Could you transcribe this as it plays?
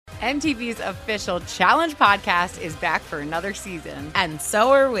MTV's official Challenge podcast is back for another season. And so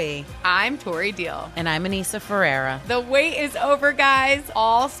are we. I'm Tori Deal. And I'm Anissa Ferreira. The wait is over, guys.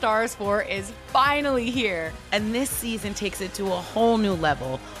 All Stars 4 is finally here. And this season takes it to a whole new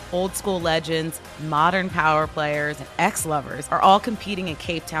level. Old school legends, modern power players, and ex-lovers are all competing in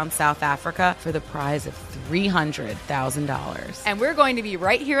Cape Town, South Africa for the prize of $300,000. And we're going to be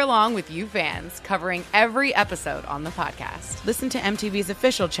right here along with you fans, covering every episode on the podcast. Listen to MTV's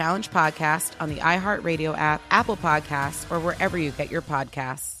official Challenge podcast on the iHeartRadio app, Apple Podcasts, or wherever you get your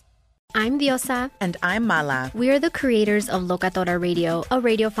podcasts. I'm Diosa. And I'm Mala. We are the creators of Locatora Radio, a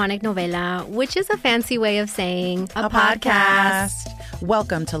radiophonic novela, which is a fancy way of saying a podcast.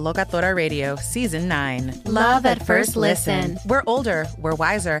 Welcome to Locatora Radio, Season 9. Love at first listen. We're older, we're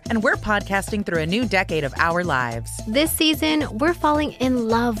wiser, and we're podcasting through a new decade of our lives. This season, we're falling in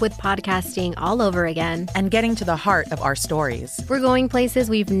love with podcasting all over again. And getting to the heart of our stories. We're going places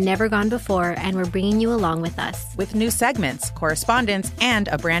we've never gone before, and we're bringing you along with us. With new segments, correspondence, and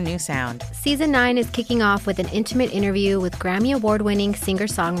a brand new sound. Season 9 is kicking off with an intimate interview with Grammy Award-winning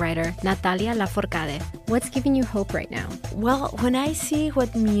singer-songwriter Natalia Lafourcade. What's giving you hope right now? Well, when I see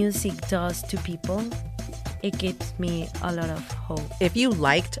what music does to people, it gives me a lot of hope. If you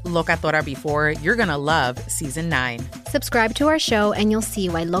liked Locatora before, you're going to love Season 9. Subscribe to our show and you'll see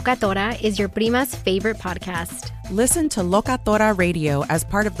why Locatora is your prima's favorite podcast. Listen to Locatora Radio as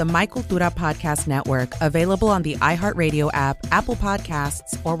part of the My Cultura Podcast Network, available on the iHeartRadio app, Apple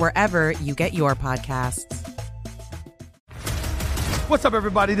Podcasts, or wherever you get your podcasts. What's up,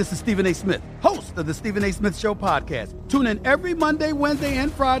 everybody? This is Stephen A. Smith, host of the Stephen A. Smith Show podcast. Tune in every Monday, Wednesday,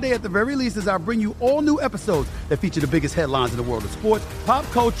 and Friday at the very least as I bring you all new episodes that feature the biggest headlines in the world of sports, pop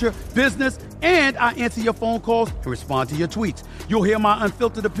culture, business, and I answer your phone calls and respond to your tweets. You'll hear my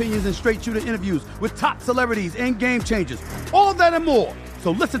unfiltered opinions and straight-shooter interviews with top celebrities and game changers. All of that and more.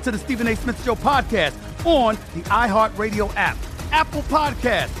 So listen to the Stephen A. Smith Show podcast on the iHeartRadio app, Apple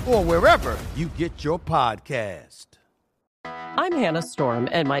Podcasts, or wherever you get your podcast. I'm Hannah Storm,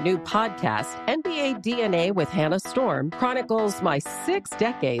 and my new podcast, NBA DNA with Hannah Storm, chronicles my 6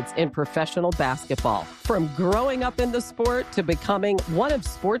 decades in professional basketball. From growing up in the sport to becoming one of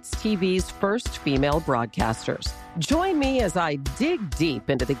sports TV's first female broadcasters. Join me as I dig deep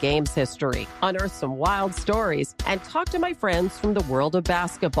into the game's history, unearth some wild stories, and talk to my friends from the world of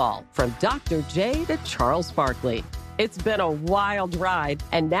basketball, from Dr. J to Charles Barkley. It's been a wild ride,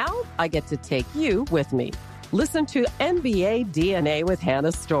 and now I get to take you with me. Listen to NBA DNA with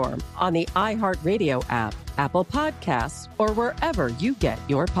Hannah Storm on the iHeartRadio app, Apple Podcasts, or wherever you get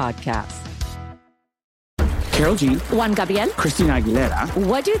your podcasts. Karol G, Juan Gabriel, Christina Aguilera.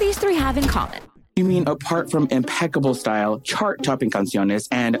 What do these three have in common? You mean apart from impeccable style, chart-topping canciones,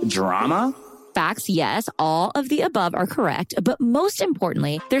 and drama? Facts, yes, all of the above are correct, but most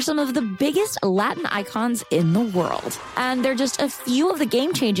importantly, they're some of the biggest Latin icons in the world. And they're just a few of the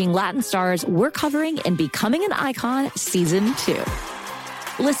game-changing Latin stars we're covering in Becoming an Icon Season 2.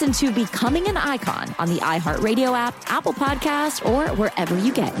 Listen to Becoming an Icon on the iHeartRadio app, Apple Podcasts, or wherever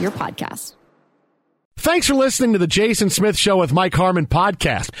you get your podcasts. Thanks for listening to the Jason Smith Show with Mike Harmon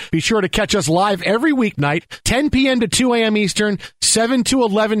podcast. Be sure to catch us live every weeknight, 10 p.m. to 2 a.m. Eastern, 7 to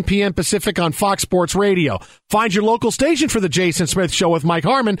 11 p.m. Pacific on Fox Sports Radio. Find your local station for the Jason Smith Show with Mike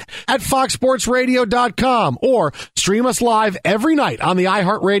Harmon at foxsportsradio.com or stream us live every night on the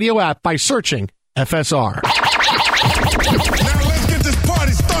iHeartRadio app by searching FSR. Now let's get this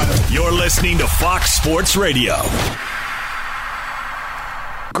party started. You're listening to Fox Sports Radio.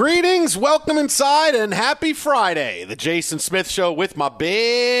 Greetings, welcome inside, and happy Friday. The Jason Smith Show with my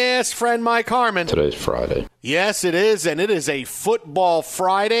best friend, Mike Harmon. Today's Friday. Yes, it is, and it is a football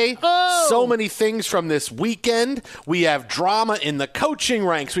Friday. Oh. So many things from this weekend. We have drama in the coaching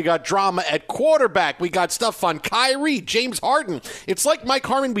ranks. We got drama at quarterback. We got stuff on Kyrie, James Harden. It's like, Mike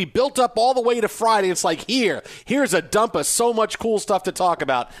Harmon, we built up all the way to Friday. It's like, here's a dump of so much cool stuff to talk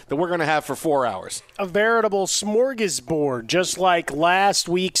about that we're going to have for 4 hours. A veritable smorgasbord, just like last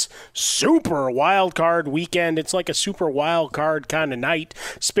week's super wild card weekend. It's like a super wild card kind of night.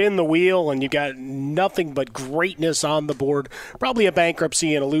 Spin the wheel, and you got nothing but greatness on the board. Probably a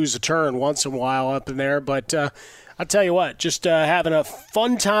bankruptcy and a lose a turn once in a while up in there, but I'll tell you what, just having a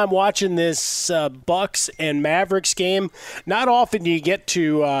fun time watching this Bucks and Mavericks game. Not often you get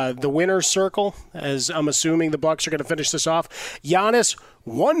to the winner's circle, as I'm assuming the Bucks are going to finish this off. Giannis,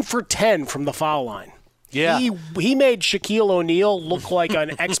 1 for 10 from the foul line. Yeah. He made Shaquille O'Neal look like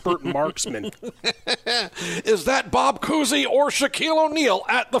an expert marksman. Is that Bob Cousy or Shaquille O'Neal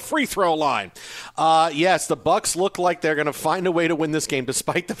at the free throw line? Yes, the Bucks look like they're going to find a way to win this game,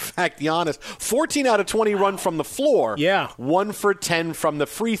 despite the fact Giannis, 14 out of 20 run from the floor. Yeah. 1 for 10 from the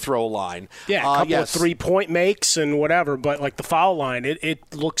free throw line. Yeah, a couple of 3-point makes and whatever, but like the foul line,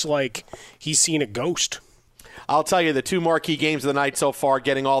 it looks like he's seen a ghost. I'll tell you, the 2 marquee games of the night so far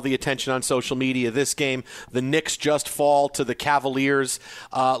getting all the attention on social media. This game, the Knicks just fall to the Cavaliers.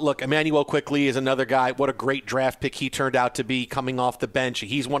 Look, Emmanuel Quickley is another guy. What a great draft pick he turned out to be coming off the bench.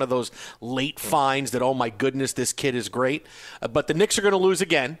 He's one of those late finds that, oh my goodness, this kid is great. But the Knicks are going to lose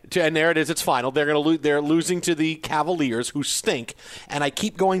again, and there it is, it's final. They're losing to the Cavaliers, who stink. And I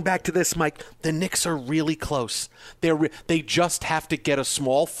keep going back to this, Mike. The Knicks are really close. They just have to get a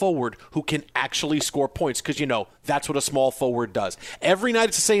small forward who can actually score points, because, that's what a small forward does. Every night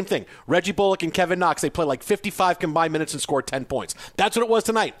it's the same thing. Reggie Bullock and Kevin Knox, they play like 55 combined minutes and score 10 points. That's what it was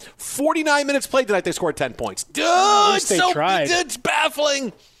tonight. 49 minutes played tonight, they scored 10 points. It's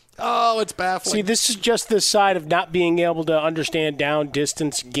baffling. Oh, it's baffling. See, this is just this side of not being able to understand down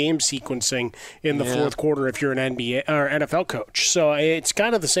distance game sequencing in the fourth quarter if you're an NBA or NFL coach. So it's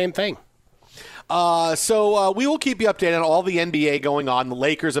kind of the same thing. So we will keep you updated on all the NBA going on. The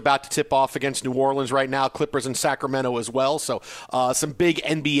Lakers about to tip off against New Orleans right now. Clippers in Sacramento as well. So some big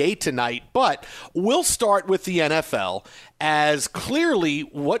NBA tonight. But we'll start with the NFL, as clearly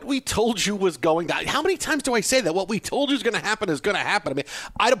what we told you was going to. How many times do I say that? What we told you is going to happen is going to happen.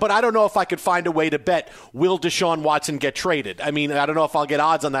 But I don't know if I could find a way to bet, will Deshaun Watson get traded? I mean, I don't know if I'll get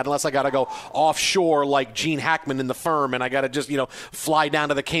odds on that unless I got to go offshore like Gene Hackman in The Firm, and I got to just, fly down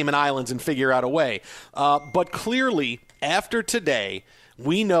to the Cayman Islands and figure out a way. But clearly, after today,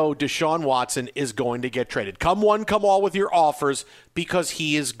 we know Deshaun Watson is going to get traded. Come one, come all with your offers, because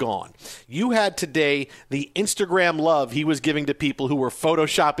he is gone. You had today the Instagram love he was giving to people who were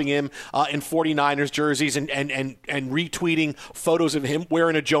photoshopping him in 49ers jerseys and retweeting photos of him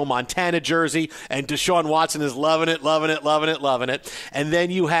wearing a Joe Montana jersey, and Deshaun Watson is loving it. And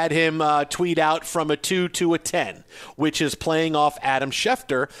then you had him tweet out from a 2 to a 10, which is playing off Adam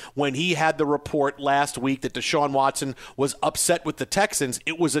Schefter when he had the report last week that Deshaun Watson was upset with the Texans.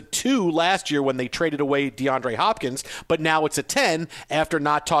 It was a 2 last year when they traded away DeAndre Hopkins, but now it's a 10 after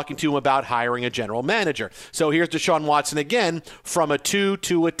not talking to him about hiring a general manager. So here's Deshaun Watson again from a 2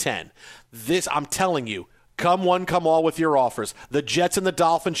 to a 10. This, I'm telling you, come one, come all with your offers. The Jets and the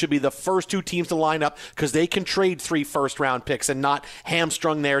Dolphins should be the first 2 teams to line up, because they can trade 3 first-round picks and not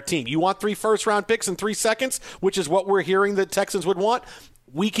hamstrung their team. You want 3 first-round picks in 3 seconds, which is what we're hearing the Texans would want?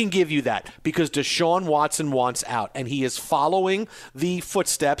 We can give you that, because Deshaun Watson wants out, and he is following the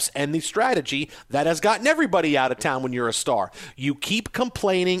footsteps and the strategy that has gotten everybody out of town when you're a star. You keep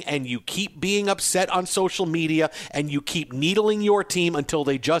complaining, and you keep being upset on social media, and you keep needling your team until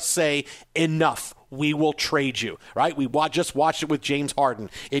they just say, enough. We will trade you, right? We just watched it with James Harden.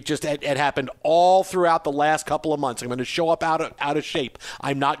 It happened all throughout the last couple of months. I'm going to show up out of shape.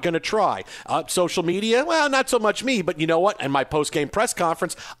 I'm not going to try. Social media, well, not so much me, but you know what? In my post-game press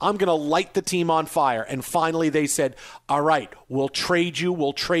conference, I'm going to light the team on fire. And finally they said, all right, we'll trade you.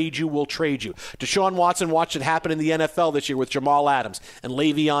 Deshaun Watson watched it happen in the NFL this year with Jamal Adams and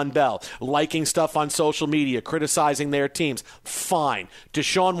Le'Veon Bell, liking stuff on social media, criticizing their teams. Fine.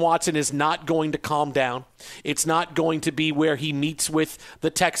 Deshaun Watson is not going to calm down. It's not going to be where he meets with the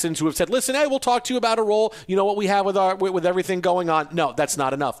Texans, who have said, listen, hey, we'll talk to you about a role, what we have with everything going on. No, that's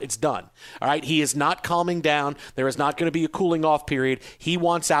not enough. It's done. All right. He is not calming down. There is not going to be a cooling off period. He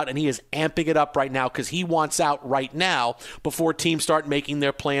wants out, and he is amping it up right now, because he wants out right now before teams start making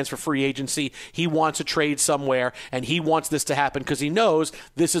their plans for free agency. He wants a trade somewhere, and he wants this to happen because he knows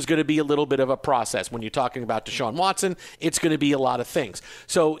this is going to be a little bit of a process. When you're talking about Deshaun Watson, it's going to be a lot of things.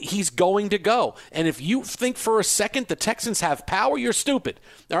 So he's going to go. And if you think for a second the Texans have power, you're stupid.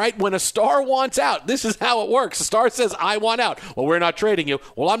 All right? When a star wants out, this is how it works. A star says, I want out. Well, we're not trading you.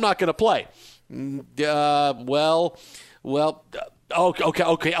 Well, I'm not going to play.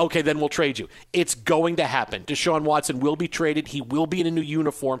 Okay, then we'll trade you. It's going to happen. Deshaun Watson will be traded. He will be in a new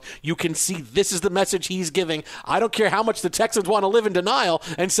uniform. You can see this is the message he's giving. I don't care how much the Texans want to live in denial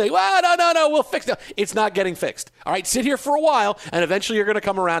and say, well, no, we'll fix it. It's not getting fixed. All right, sit here for a while, and eventually you're going to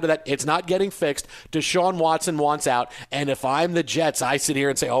come around to that. It's not getting fixed. Deshaun Watson wants out, and if I'm the Jets, I sit here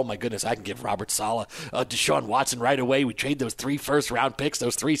and say, oh, my goodness, I can give Robert Saleh Deshaun Watson right away. We trade those 3 first-round picks,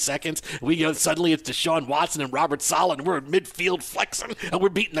 those 3 seconds. Suddenly it's Deshaun Watson and Robert Saleh, and we're in midfield flexing, and we're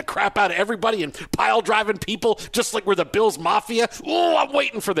beating the crap out of everybody and pile-driving people just like we're the Bills Mafia. Oh, I'm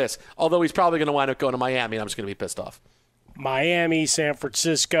waiting for this. Although he's probably going to wind up going to Miami, and I'm just going to be pissed off. Miami, San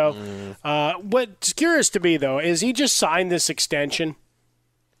Francisco. What's curious to me, though, is he just signed this extension,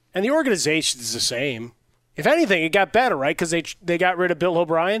 and the organization is the same. If anything, it got better, right? Because they got rid of Bill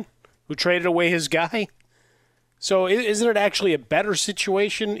O'Brien, who traded away his guy. So isn't it actually a better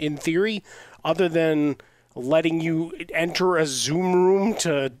situation in theory, other than letting you enter a Zoom room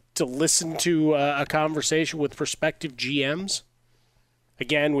to listen to a conversation with prospective GMs?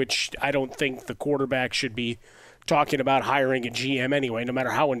 Again, which I don't think the quarterback should be talking about hiring a GM anyway, no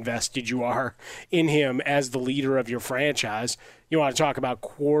matter how invested you are in him as the leader of your franchise. You want to talk about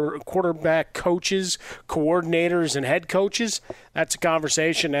quarterback coaches, coordinators, and head coaches? That's a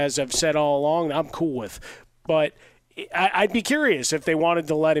conversation, as I've said all along, I'm cool with. But I'd be curious if they wanted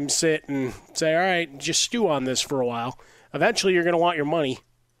to let him sit and say, all right, just stew on this for a while. Eventually you're going to want your money.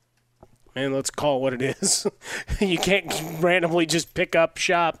 And let's call it what it is. You can't randomly just pick up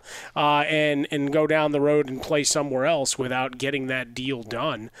shop and go down the road and play somewhere else without getting that deal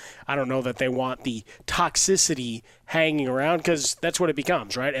done. I don't know that they want the toxicity hanging around, because that's what it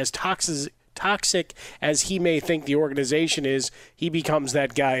becomes, right? As toxic as he may think the organization is, he becomes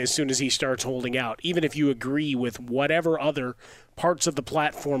that guy as soon as he starts holding out, even if you agree with whatever other parts of the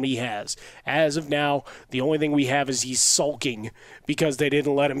platform he has. As of now, the only thing we have is he's sulking because they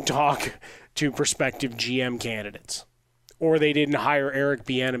didn't let him talk to prospective GM candidates, or they didn't hire Eric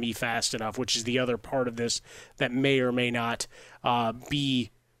Bieniemy fast enough, which is the other part of this that may or may not be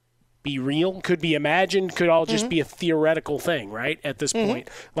real, could be imagined, could all just be a theoretical thing, right, at this point.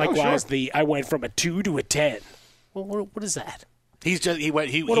 Likewise, I went from a 2 to a 10. Well, what is that? He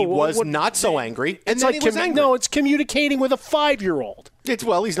was not so angry, and it's then like he was angry. No, it's communicating with a 5-year-old.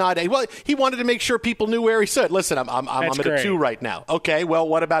 He's not. He wanted to make sure people knew where he stood. Listen, I'm at a 2 right now. Okay, well,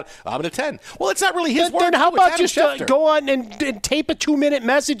 what about I'm at a 10? Well, it's not really his word. Then how about just go on and tape a 2-minute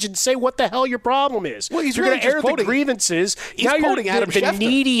message and say what the hell your problem is? Well, he's You're really going to air quoting, the grievances. He's now quoting you're Adam the Schefter.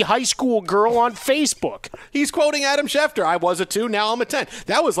 needy high school girl on Facebook. He's quoting Adam Schefter. I was a 2, now I'm a 10.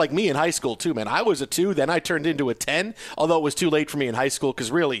 That was like me in high school too, man. I was a 2, then I turned into a 10. Although it was too late for me in high school,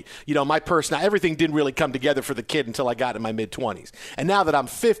 because really, my everything didn't really come together for the kid until I got in my mid-20s. And now that I'm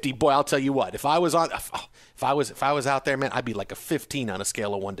 50. Boy, I'll tell you what. If I was out there, man, I'd be like a 15 on a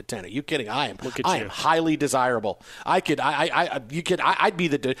scale of 1 to 10. Are you kidding? I am highly desirable. I'd be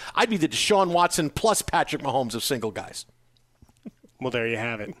the Deshaun Watson plus Patrick Mahomes of single guys. Well, there you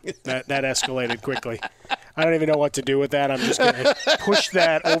have it. That escalated quickly. I don't even know what to do with that. I'm just going to push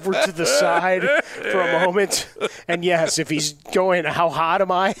that over to the side for a moment. And yes, if he's going, how hot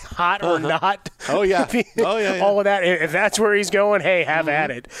am I? Hot or not? Oh, yeah. All of that. If that's where he's going, hey, have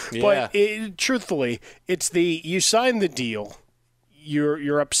at it. Yeah. But truthfully, it's you signed the deal.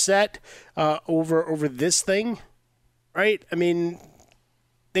 You're upset over this thing, right? I mean,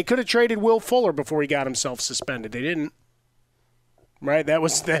 they could have traded Will Fuller before he got himself suspended. They didn't. Right, that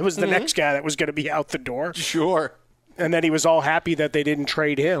was the next guy that was going to be out the door. Sure. And then he was all happy that they didn't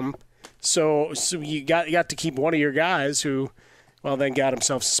trade him. So you got to keep one of your guys who, well, then got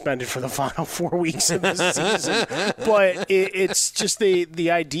himself suspended for the final 4 weeks of the season. But it's just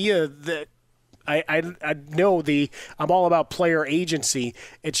the idea that I know I'm all about player agency.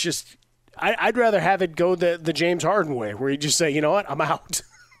 It's just I'd rather have it go the James Harden way, where you just say, you know what, I'm out.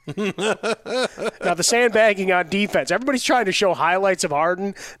 Now, the sandbagging on defense. Everybody's trying to show highlights of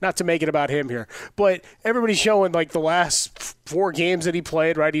Harden, not to make it about him here, but everybody's showing like the last 4 games that he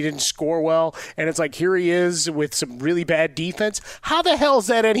played, right? He didn't score well, and it's like here he is with some really bad defense. How the hell is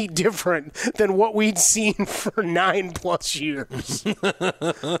that any different than what we'd seen for 9+ years?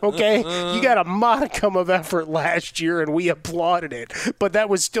 Okay? You got a modicum of effort last year, and we applauded it, but that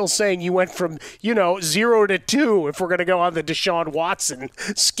was still saying you went from, 0 to 2 if we're going to go on the Deshaun Watson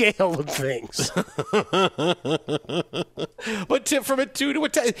scale of things. But from a 2 to a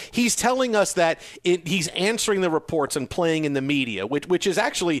 10, he's telling us that he's answering the reports and playing in the media, which is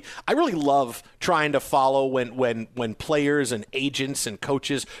actually, I really love trying to follow when players and agents and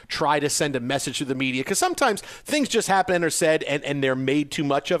coaches try to send a message to the media, because sometimes things just happen and are said and they're made too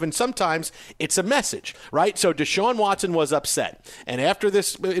much of, and sometimes it's a message, right? So Deshaun Watson was upset, and after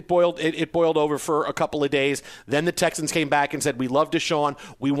this, it boiled over for a couple of days. Then the Texans came back and said, we love Deshaun.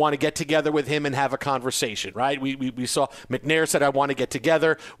 We want to get together with him and have a conversation, right? We saw McNair said, I want to get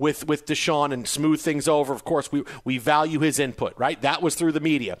together with Deshaun and smooth things over. Of course, we value his input, right? That was through the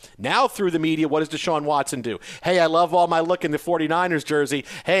media. Now through the media, what does Deshaun Watson do? Hey, I love all my look in the 49ers jersey.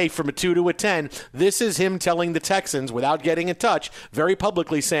 Hey, from a 2 to a 10. This is him telling the Texans, without getting in touch, very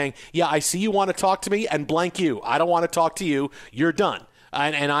publicly saying, yeah, I see you want to talk to me, and blank you. I don't want to talk to you. You're done.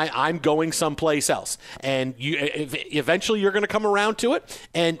 And I'm going someplace else. And eventually you're going to come around to it.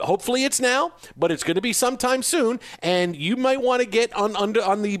 And hopefully it's now, but it's going to be sometime soon. And you might want to get on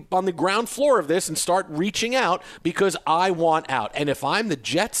the ground floor of this and start reaching out, because I want out. And if I'm the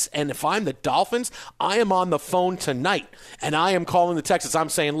Jets and if I'm the Dolphins, I am on the phone tonight. And I am calling the Texans. I'm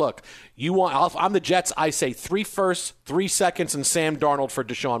saying, look, I'm the Jets. I say 3 firsts, 3 seconds, and Sam Darnold for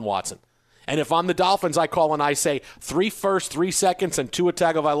Deshaun Watson. And if I'm the Dolphins, I call and I say 3 firsts, 3 seconds, and Tua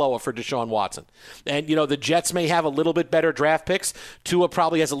Tagovailoa for Deshaun Watson. And, the Jets may have a little bit better draft picks. Tua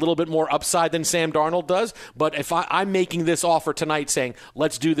probably has a little bit more upside than Sam Darnold does. But if I'm making this offer tonight saying,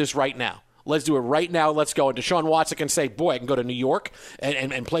 let's do this right now. Let's do it right now. Let's go. And Deshaun Watson can say, boy, I can go to New York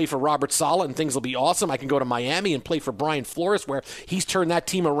and play for Robert Saleh and things will be awesome. I can go to Miami and play for Brian Flores, where he's turned that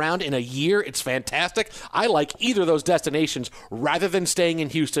team around in a year. It's fantastic. I like either of those destinations rather than staying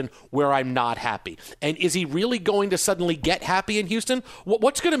in Houston where I'm not happy. And is he really going to suddenly get happy in Houston?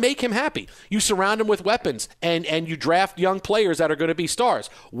 What's going to make him happy? You surround him with weapons and you draft young players that are going to be stars.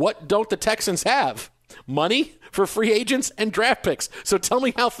 What don't the Texans have? Money for free agents and draft picks. So tell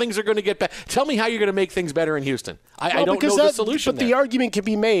me how things are going to get better. Tell me how you're going to make things better in Houston. I don't know the solution. But the argument can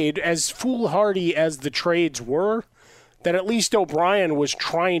be made, as foolhardy as the trades were, that at least O'Brien was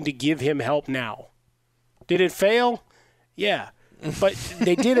trying to give him help now. Did it fail? Yeah. But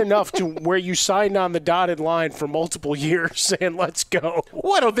they did enough to where you signed on the dotted line for multiple years saying, let's go.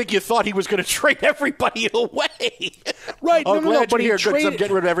 Well, I don't think you thought he was going to trade everybody away. Right. No, but he traded. I'm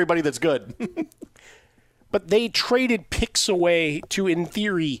getting rid of everybody that's good. But they traded picks away to, in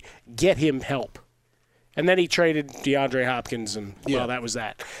theory, get him help. And then he traded DeAndre Hopkins, and, well, that was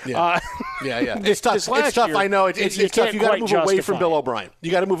that. Yeah, It's tough. It's tough. I know. It's tough. You got to move away from Bill O'Brien.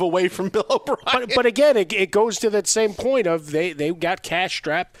 You got to move away from Bill O'Brien. But again, it goes to that same point of they got cash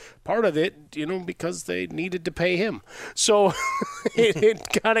strapped. Part of it, because they needed to pay him. So it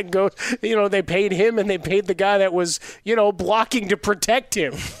kind of goes, they paid him and they paid the guy that was, blocking to protect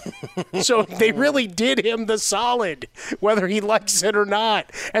him. So they really did him the solid, whether he likes it or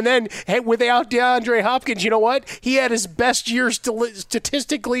not. And then without DeAndre Hopkins, you know what? He had his best year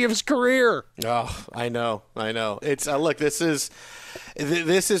statistically of his career. Oh, I know. It's look, this is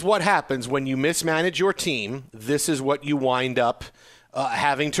what happens when you mismanage your team. This is what you wind up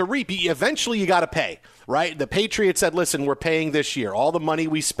having to reap. Eventually, you got to pay, right? The Patriots said, listen, we're paying this year. All the money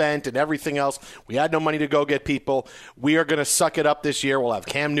we spent and everything else, we had no money to go get people. We are going to suck it up this year. We'll have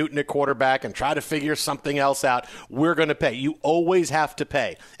Cam Newton at quarterback and try to figure something else out. We're going to pay. You always have to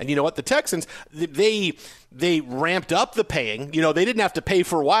pay. And you know what? The Texans, they ramped up the paying. They didn't have to pay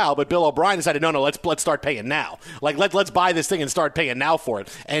for a while, but Bill O'Brien decided, no, let's start paying now. Let's buy this thing and start paying now for it.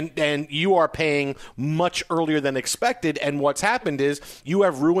 And you are paying much earlier than expected. And what's happened is you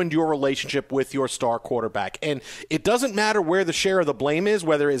have ruined your relationship with your star quarterback. And it doesn't matter where the share of the blame is,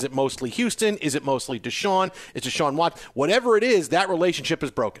 whether is it mostly Houston, is it mostly Deshaun, is Deshaun Watson, whatever it is, that relationship is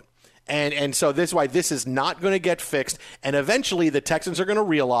broken. And so this is why this is not going to get fixed. And eventually the Texans are going to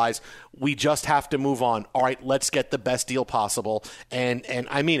realize we just have to move on. All right, let's get the best deal possible. And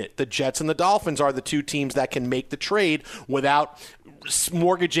I mean it. The Jets and the Dolphins are the two teams that can make the trade without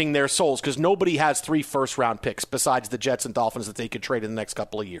mortgaging their souls, because nobody has 3 first-round picks besides the Jets and Dolphins that they could trade in the next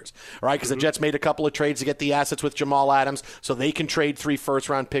couple of years. All right, because the Jets made a couple of trades to get the assets with Jamal Adams, so they can trade 3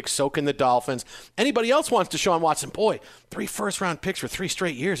 first-round picks. So can the Dolphins. Anybody else wants Deshaun Watson? Boy, 3 first-round picks for 3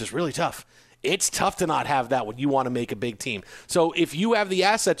 straight years is really tough. It's tough to not have that when you want to make a big team. So if you have the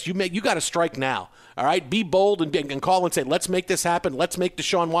assets, you got to strike now. All right, be bold and call and say, let's make this happen. Let's make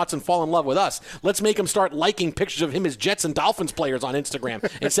Deshaun Watson fall in love with us. Let's make him start liking pictures of him as Jets and Dolphins players on Instagram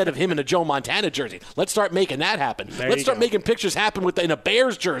instead of him in a Joe Montana jersey. Let's start making that happen. Let's start making pictures happen in a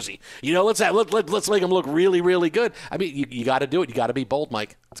Bears jersey. Let's make him look really, really good. I mean, you got to do it. You got to be bold,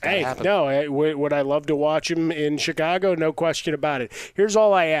 Mike. It's got to happen. Would I love to watch him in Chicago? No question about it. Here's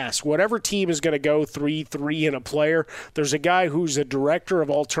all I ask. Whatever team is going to go 3-3 in a player, there's a guy who's a director of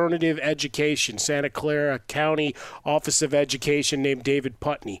alternative education, Santa Clara County Office of Education, named David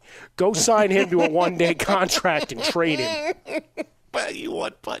Putney. Go sign him to a one-day contract and trade him. You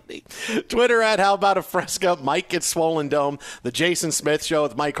want Putney. Twitter at How About a Fresca. Mike gets Swollen Dome. The Jason Smith Show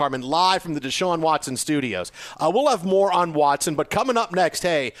with Mike Harmon live from the Deshaun Watson studios. We'll have more on Watson, but coming up next,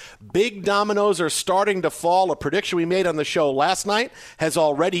 big dominoes are starting to fall. A prediction we made on the show last night has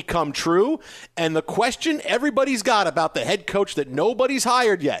already come true. And the question everybody's got about the head coach that nobody's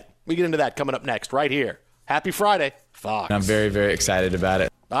hired yet. We get into that coming up next right here. Happy Friday, Fox. I'm very, very excited about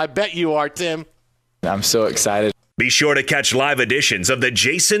it. I bet you are, Tim. I'm so excited. Be sure to catch live editions of The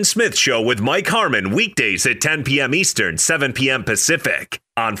Jason Smith Show with Mike Harmon weekdays at 10 p.m. Eastern, 7 p.m. Pacific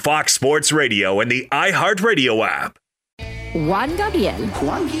on Fox Sports Radio and the iHeartRadio app. Juan Gabriel,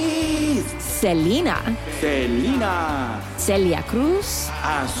 Juanquis, Selena, Selena, Celia Cruz,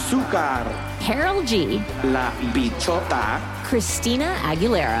 Azúcar, Karol G, La Bichota, Christina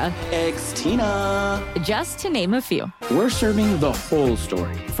Aguilera, Ex-Tina. just to name a few. We're serving the whole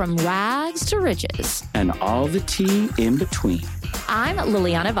story. From rags to riches. And all the tea in between. I'm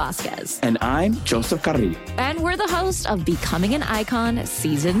Liliana Vasquez. And I'm Joseph Carrillo. And we're the host of Becoming an Icon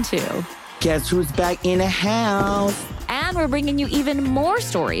Season 2. Guess who's back in the house? And we're bringing you even more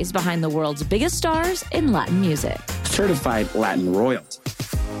stories behind the world's biggest stars in Latin music. Certified Latin royalty.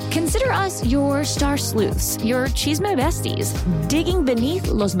 Consider us your star sleuths, your chisme besties, digging beneath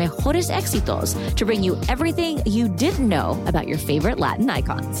los mejores éxitos to bring you everything you didn't know about your favorite Latin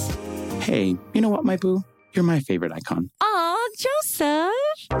icons. Hey, you know what, my boo? You're my favorite icon. Aw, Joseph.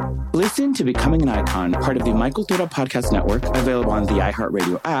 Listen to Becoming an Icon, part of the Michael Dura Podcast Network, available on the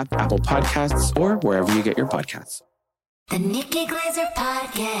iHeartRadio app, Apple Podcasts, or wherever you get your podcasts. The Nikki Glaser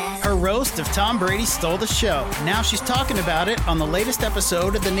Podcast. Her roast of Tom Brady stole the show. Now she's talking about it on the latest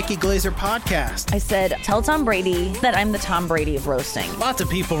episode of the Nikki Glaser Podcast. I said, tell Tom Brady that I'm the Tom Brady of roasting. Lots of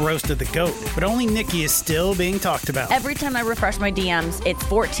people roasted the GOAT, but only Nikki is still being talked about. Every time I refresh my DMs, it's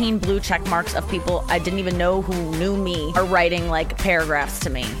 14 blue check marks of people I didn't even know who knew me are writing like paragraphs to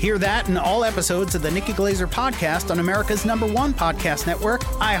me. Hear that in all episodes of the Nikki Glaser Podcast on America's #1 podcast network,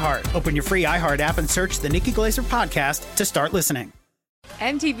 iHeart. Open your free iHeart app and search the Nikki Glaser Podcast to start listening.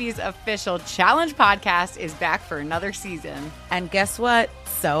 MTV's official Challenge podcast is back for another season. And guess what?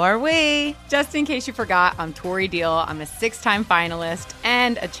 So are we. Just in case you forgot, I'm Tori Deal. I'm a 6-time finalist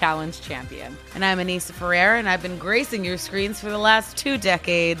and a Challenge champion. And I'm Anissa Ferreira, and I've been gracing your screens for the last 2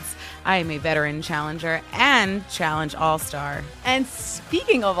 decades. I am a veteran challenger and Challenge All-Star. And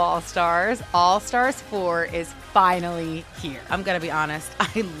speaking of All-Stars, All-Stars 4 is finally here. I'm going to be honest.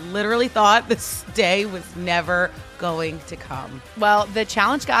 I literally thought this day was never going to come. Well, the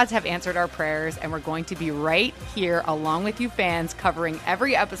Challenge gods have answered our prayers, and we're going to be right here along with you fans covering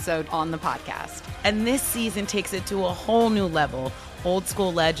every episode on the podcast. And this season takes it to a whole new level. Old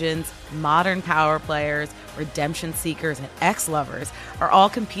school legends, modern power players, redemption seekers, and ex-lovers are all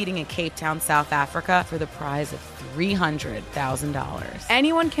competing in Cape Town, South Africa for the prize of $300,000.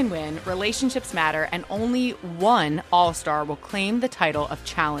 Anyone can win, relationships matter, and only one All-Star will claim the title of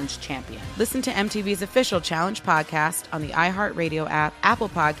Challenge champion. Listen to MTV's official Challenge podcast on the iHeartRadio app, Apple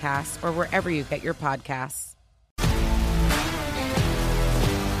Podcasts, or wherever you get your podcasts.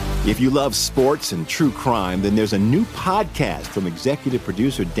 If you love sports and true crime, then there's a new podcast from executive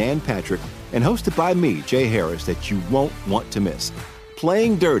producer Dan Patrick and hosted by me, Jay Harris, that you won't want to miss.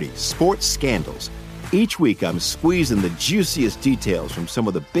 Playing Dirty: Sports Scandals. Each week, I'm squeezing the juiciest details from some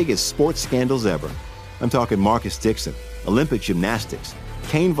of the biggest sports scandals ever. I'm talking Marcus Dixon, Olympic gymnastics,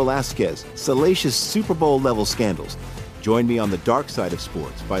 Cain Velasquez, salacious Super Bowl-level scandals. Join me on the dark side of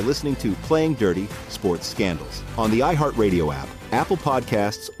sports by listening to Playing Dirty: Sports Scandals on the iHeartRadio app, Apple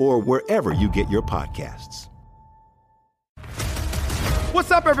Podcasts, or wherever you get your podcasts.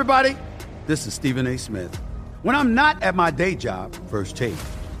 What's up, everybody? This is Stephen A. Smith. When I'm not at my day job, First Take,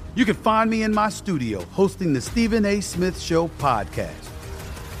 you can find me in my studio hosting the Stephen A. Smith Show podcast.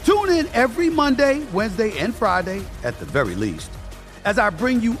 Tune in every Monday, Wednesday, and Friday, at the very least, as I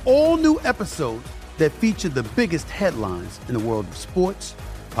bring you all new episodes that feature the biggest headlines in the world of sports,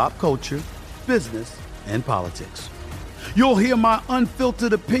 pop culture, business, and politics. You'll hear my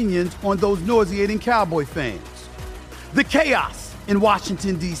unfiltered opinions on those nauseating Cowboy fans, the chaos in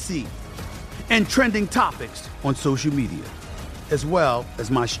Washington, D.C., and trending topics on social media, as well as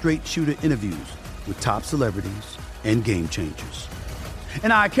my straight shooter interviews with top celebrities and game changers.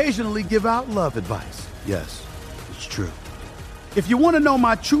 And I occasionally give out love advice. Yes, it's true. If you want to know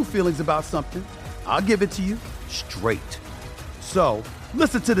my true feelings about something, I'll give it to you straight. So,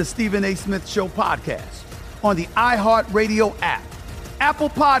 listen to the Stephen A. Smith Show podcast on the iHeartRadio app, Apple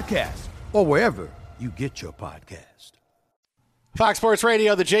Podcasts, or wherever you get your podcast. Fox Sports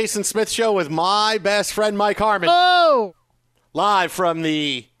Radio, the Jason Smith Show with my best friend, Mike Harmon. Oh! Live from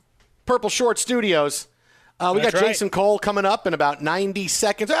the Purple Short Studios. We got Jason Cole coming up in about 90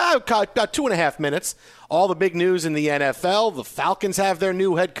 seconds, about 2.5 minutes. All the big news in the NFL. The Falcons have their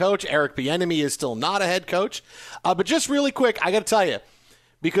new head coach. Eric Bieniemy is still not a head coach. But just really quick, I got to tell you,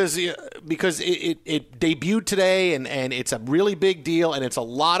 because it debuted today, and it's a really big deal, and it's a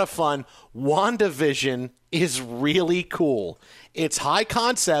lot of fun. WandaVision is really cool. It's high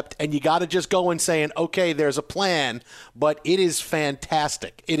concept, and you got to just go in saying, okay, there's a plan, but it is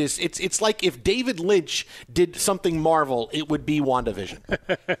fantastic. It's like if David Lynch did something Marvel, it would be WandaVision.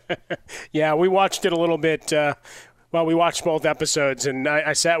 Yeah, we watched it a little bit Well, we watched both episodes, and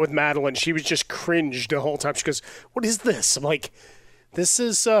I sat with Madeline. She was just cringed the whole time. She goes, "What is this?" I'm like, "This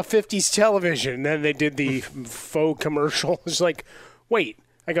is 50s television." And then they did the faux commercial. It's like, wait.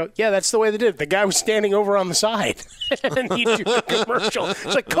 I go, yeah, that's the way they did it. The guy was standing over on the side, and he did the commercial.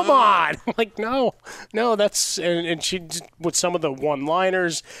 It's like, come on. I'm like, no, that's and she with some of the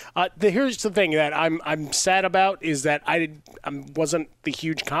one-liners. Here's the thing that I'm sad about is that I wasn't the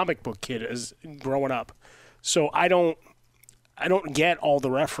huge comic book kid as growing up, so I don't get all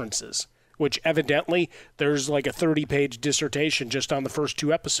the references. Which evidently there's like a 30-page dissertation just on the first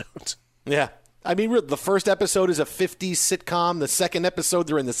 2 episodes. Yeah. I mean, the first episode is a 50s sitcom. The second episode,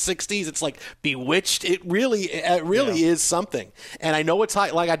 they're in the 60s. It's like Bewitched. It really is something. And I know it's high.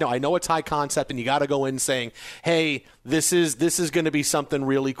 Like I know it's high concept, and you got to go in saying, "Hey, this is going to be something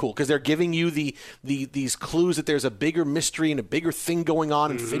really cool," because they're giving you these clues that there's a bigger mystery and a bigger thing going on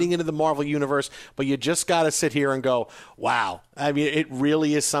and fitting into the Marvel universe. But you just got to sit here and go, "Wow!" I mean, it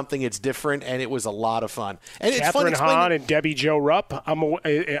really is something. It's different, and it was a lot of fun. And Catherine it's fun Hahn and Debbie Jo Rupp.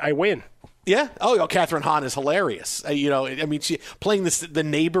 I win. Yeah. Oh, Catherine Hahn is hilarious. I mean, she playing the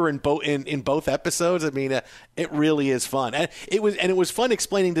neighbor in both episodes. I mean, it really is fun, and it was fun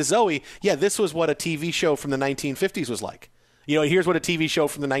explaining to Zoe. Yeah, this was what a TV show from the 1950s was like. Here's what a TV show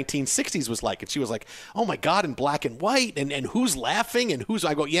from the 1960s was like, and she was like, "Oh my God!" in black and white, and who's laughing and who's?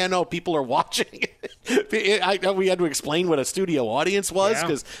 I go, "Yeah, no, people are watching." We had to explain what a studio audience was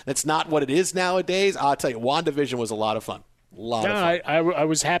because that's not what it is nowadays. I'll tell you, WandaVision was a lot of fun. I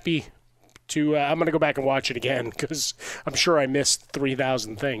was happy. I'm going to go back and watch it again because I'm sure I missed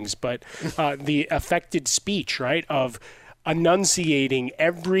 3,000 things. But the affected speech, right, of enunciating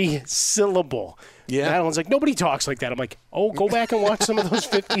every syllable. Yeah. Madeline's like, nobody talks like that. I'm like, oh, go back and watch some of those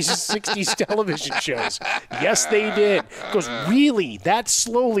 50s, 60s television shows. Yes, they did. He goes, really? That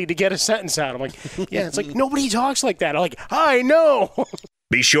slowly to get a sentence out? I'm like, yeah. It's like, nobody talks like that. I'm like, I know.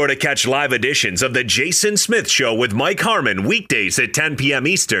 Be sure to catch live editions of The Jason Smith Show with Mike Harmon weekdays at 10 p.m.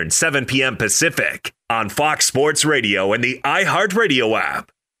 Eastern, 7 p.m. Pacific on Fox Sports Radio and the iHeartRadio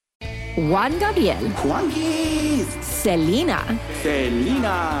app. Juan Gabriel. Selena.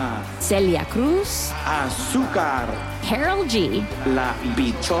 Celia Cruz. Azúcar. Karol G. La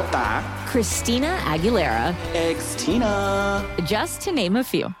Bichota. Christina Aguilera. Ex-Tina. Just to name a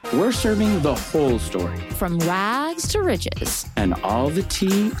few. We're serving the whole story. From rags to riches. And all the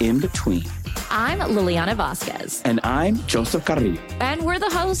tea in between. I'm Liliana Vasquez. And I'm Joseph Carrillo. And we're the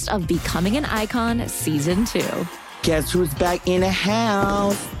host of Becoming an Icon Season 2. Guess who's back in the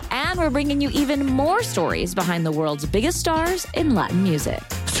house? And we're bringing you even more stories behind the world's biggest stars in Latin music.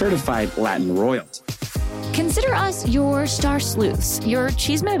 Certified Latin royalty. Consider us your star sleuths, your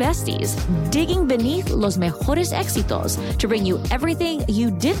chisme besties, digging beneath los mejores éxitos to bring you everything you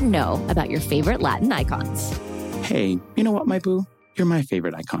didn't know about your favorite Latin icons. Hey, you know what, my boo? You're my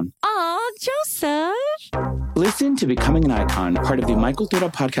favorite icon. Aw, Joseph. Listen to Becoming an Icon, part of the Michael Dura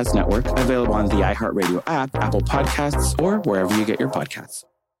Podcast Network, available on the iHeartRadio app, Apple Podcasts, or wherever you get your podcasts.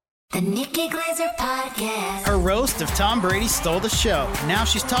 The Nikki Glaser Podcast. Her roast of Tom Brady stole the show. Now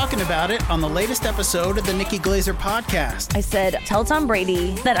she's talking about it on the latest episode of the Nikki Glaser Podcast. I said, tell Tom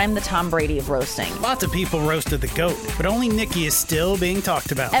Brady that I'm the Tom Brady of roasting. Lots of people roasted the GOAT, but only Nikki is still being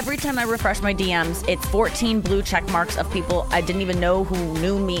talked about. Every time I refresh my DMs, it's 14 blue check marks of people I didn't even know who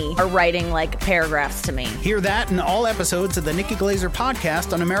knew me are writing like paragraphs to me. Hear that in all episodes of the Nikki Glaser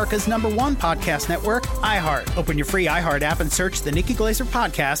Podcast on America's #1 podcast network, iHeart. Open your free iHeart app and search the Nikki Glaser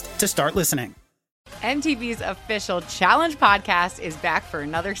Podcast to start listening. MTV's official Challenge podcast is back for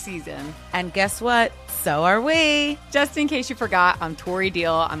another season. And guess what? So are we. Just in case you forgot, I'm Tori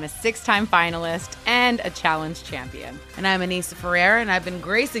Deal. I'm a 6-time finalist and a Challenge champion. And I'm Anissa Ferreira, and I've been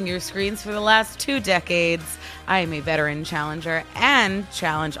gracing your screens for the last 2 decades. I am a veteran challenger and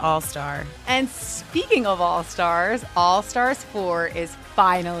Challenge All-Star. And speaking of All-Stars, All-Stars 4 is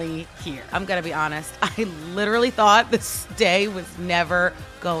finally here. I'm going to be honest. I literally thought this day was never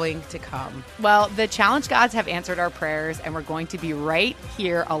going to come. Well, the Challenge gods have answered our prayers, and we're going to be right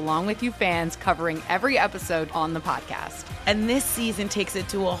here along with you fans covering every episode on the podcast. And this season takes it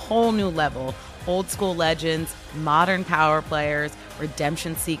to a whole new level. Old school legends, modern power players,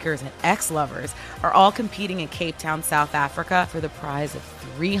 redemption seekers, and ex-lovers are all competing in Cape Town, South Africa for the prize of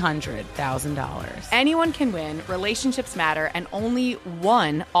 $300,000. Anyone can win, relationships matter, and only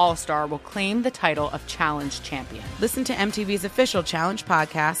one All-Star will claim the title of Challenge champion. Listen to MTV's official Challenge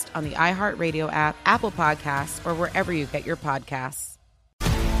podcast on the iHeartRadio app, Apple Podcasts, or wherever you get your podcasts.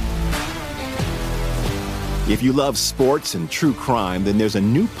 If you love sports and true crime, then there's a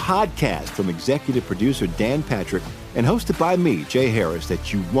new podcast from executive producer Dan Patrick and hosted by me, Jay Harris,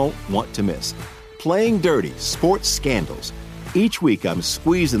 that you won't want to miss. Playing Dirty: Sports Scandals. Each week, I'm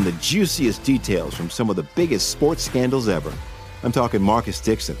squeezing the juiciest details from some of the biggest sports scandals ever. I'm talking Marcus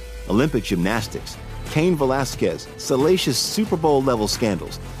Dixon, Olympic gymnastics, Cain Velasquez, salacious Super Bowl-level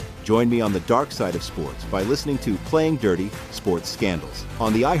scandals. Join me on the dark side of sports by listening to Playing Dirty: Sports Scandals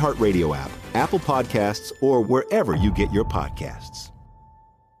on the iHeartRadio app, Apple Podcasts, or wherever you get your podcasts.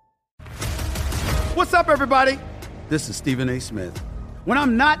 What's up, everybody? This is Stephen A. Smith. When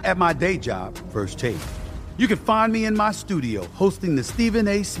I'm not at my day job, First Take, you can find me in my studio hosting the Stephen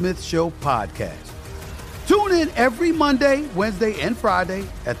A. Smith Show podcast. Tune in every Monday, Wednesday, and Friday,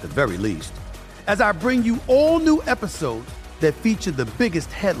 at the very least, as I bring you all new episodes that feature the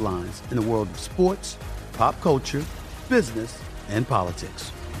biggest headlines in the world of sports, pop culture, business, and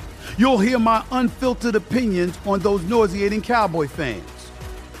politics. You'll hear my unfiltered opinions on those nauseating Cowboy fans,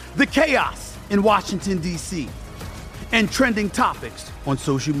 the chaos in Washington, D.C., and trending topics on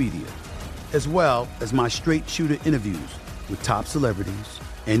social media, as well as my straight shooter interviews with top celebrities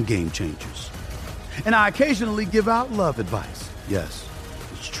and game changers. And I occasionally give out love advice. Yes,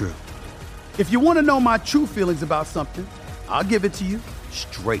 it's true. If you want to know my true feelings about something, I'll give it to you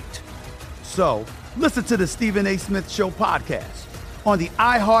straight. So listen to the Stephen A. Smith Show podcast on the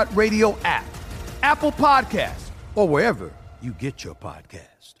iHeartRadio app, Apple Podcasts, or wherever you get your podcast.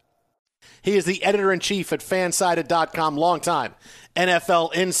 He is the editor-in-chief at Fansided.com, longtime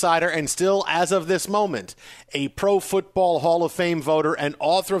NFL insider, and still, as of this moment, a Pro Football Hall of Fame voter and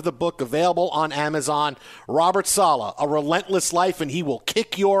author of the book available on Amazon, Robert Saleh, A Relentless Life, and He Will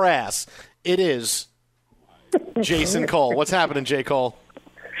Kick Your Ass. It is Jason Cole. What's happening, J. Cole?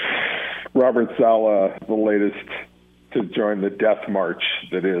 Robert Saleh, the latest to join the death march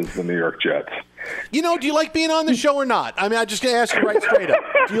that is the New York Jets. You know, do you like being on the show or not? I mean, I'm just going to ask you right straight up.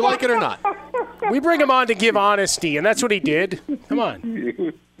 Do you like it or not? We bring him on to give honesty, and that's what he did. Come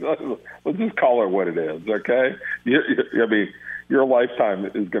on. Let's just call it what it is, okay? I mean, your lifetime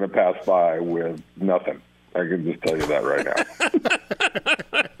is going to pass by with nothing. I can just tell you that right now.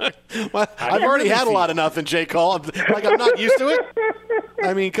 Well, I've already had a lot of nothing, J. Cole. I'm not used to it.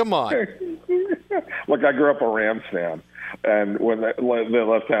 I mean, come on. Look, I grew up a Rams fan. And when they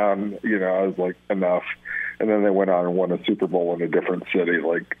left town, you know, I was like, enough. And then they went on and won a Super Bowl in a different city.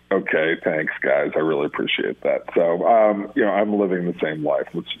 Like, okay, thanks, guys. I really appreciate that. So, you know, I'm living the same life.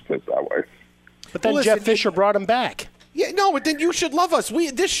 Let's just put it that way. But then Jeff Fisher brought him back. Yeah, no, but then you should love us.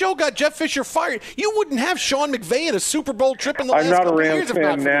 This show got Jeff Fisher fired. You wouldn't have Sean McVay in a Super Bowl trip in the last couple of years. I'm not a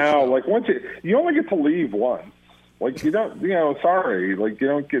Rams fan now. Like, once you only get to leave once. Like, you don't, you know, sorry. Like, you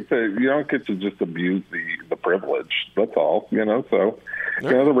don't get to just abuse the privilege. That's all, you know. So, you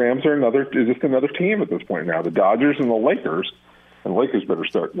know, the Rams are just another team at this point now. The Dodgers and the Lakers better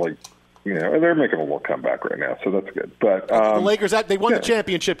start, like, you know, they're making a little comeback right now, so that's good. But the Lakers, they won the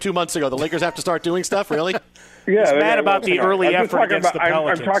championship 2 months ago. The Lakers have to start doing stuff, really? Yeah, he's mad about the early effort against the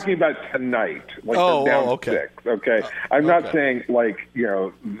Pelicans. I'm talking about tonight. Like, they're down 6. Okay, I'm not saying, like, you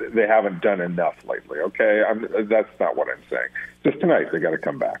know, they haven't done enough lately. Okay, that's not what I'm saying. Just tonight they got to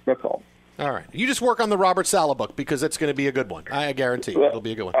come back. That's all. All right. You just work on the Robert Saleh book because it's going to be a good one. I guarantee you. It'll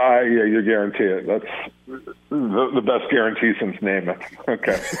be a good one. Yeah, you guarantee it. That's the best guarantee since Namath.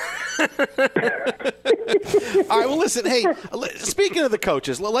 Okay. All right. Well, listen. Hey, speaking of the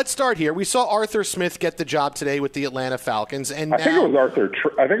coaches, let's start here. We saw Arthur Smith get the job today with the Atlanta Falcons, and I think it was Arthur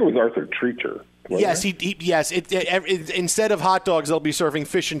Treacher. Yes, yes. Instead of hot dogs, they'll be serving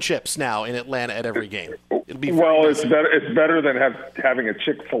fish and chips now in Atlanta at every game. It'll be it's better than having a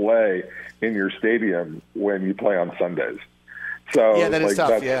Chick-fil-A in your stadium when you play on Sundays. So yeah, that is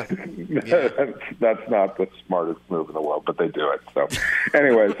tough. Yeah, that's not the smartest move in the world, but they do it. So,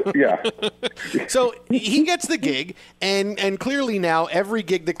 anyways, yeah. So he gets the gig, and clearly now every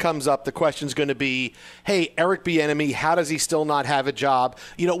gig that comes up, the question's going to be, "Hey, Eric Bieniemy, how does he still not have a job?"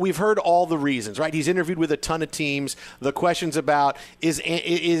 You know, we've heard all the reasons, right? He's interviewed with a ton of teams. The questions about he's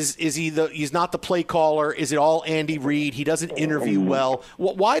not the play caller? Is it all Andy Reid? He doesn't interview well.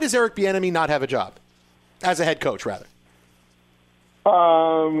 Why does Eric Bieniemy not have a job as a head coach, rather?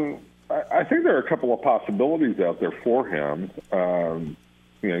 I think there are a couple of possibilities out there for him. You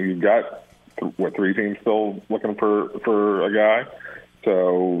know, you've got 3 teams still looking for a guy,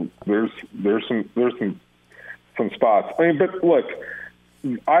 so there's some spots. I mean, but look,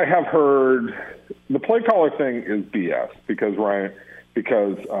 I have heard the play caller thing is BS because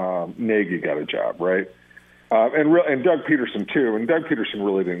Nagy got a job, right? And Doug Peterson too, and Doug Peterson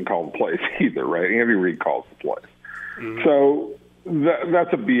really didn't call the plays either, right? Andy Reid calls the plays, so.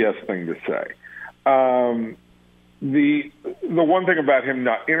 That's a BS thing to say. The one thing about him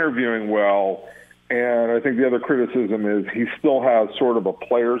not interviewing well, and I think the other criticism is he still has sort of a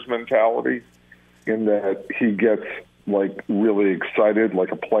player's mentality. in that he gets like really excited,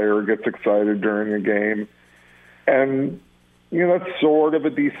 like a player gets excited during a game. And, that's sort of a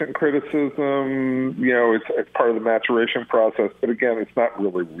decent criticism. It's part of the maturation process. But again, it's not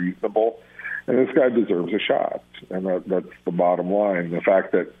really reasonable. And this guy deserves a shot. And that's the bottom line. The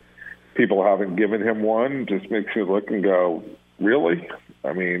fact that people haven't given him one just makes you look and go, really?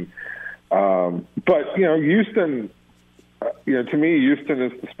 I mean, but, Houston, to me, Houston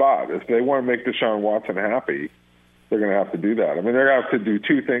is the spot. If they want to make Deshaun Watson happy, they're going to have to do that. I mean, they're going to have to do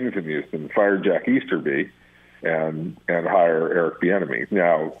two things in Houston: fire Jack Easterby and hire Eric Bieniemy.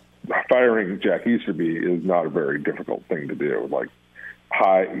 Now, firing Jack Easterby is not a very difficult thing to do. Like,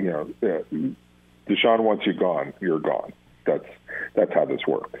 Deshaun, once you're gone, you're gone. That's how this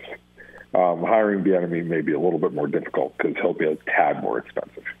works. Hiring Bieniemy may be a little bit more difficult because he'll be a tad more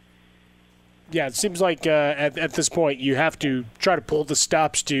expensive. Yeah, it seems like at this point you have to try to pull the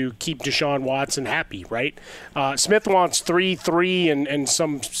stops to keep Deshaun Watson happy, right? Smith wants 3 and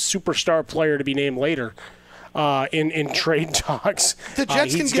some superstar player to be named later in trade talks. The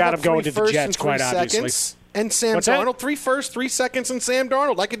Jets can he's give got up him going to the 3 Jets, quite seconds, obviously. And Sam What's Darnold, that? 3 firsts, 3 seconds, and Sam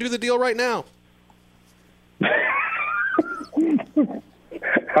Darnold. I could do the deal right now.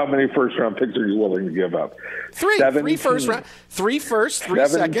 How many first-round picks are you willing to give up? 3 first round, 3 firsts, 3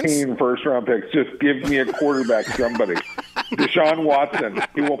 seconds. 17 first-round picks. Just give me a quarterback, somebody. Deshaun Watson.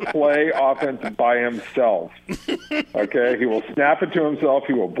 He will play offense by himself. Okay? He will snap it to himself.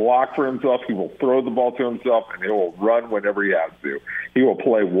 He will block for himself. He will throw the ball to himself, and he will run whenever he has to. He will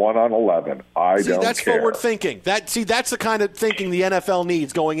play 1-on-11. I don't that's care. forward thinking. That's the kind of thinking the NFL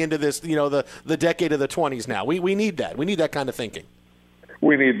needs going into this, the decade of the 20s now. We need that. We need that kind of thinking.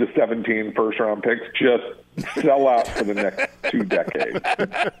 We need the 17 first-round picks. Just sell out for the next 2 decades.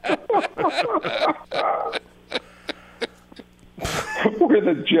 We're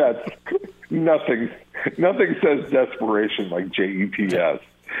the Jets. Nothing says desperation like JETS.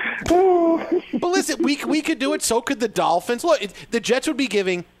 But listen, we could do it. So could the Dolphins. Look, the Jets would be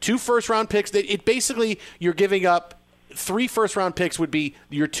giving 2 first-round picks. It basically, you're giving up 3 first-round picks would be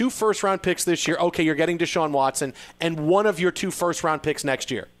your 2 first-round picks this year. Okay, you're getting Deshaun Watson, and 1 of your 2 first-round picks next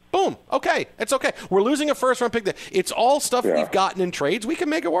year. Boom. Okay, it's okay. We're losing a first-round pick. It's all stuff we've gotten in trades. We can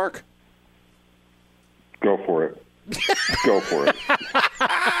make it work. Go for it. Go for it.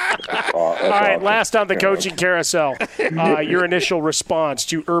 All right, awesome. last on the coaching carousel, your initial response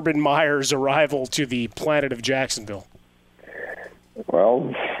to Urban Meyer's arrival to the planet of Jacksonville.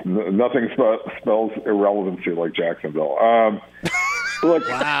 Well, nothing spells irrelevancy like Jacksonville. Look,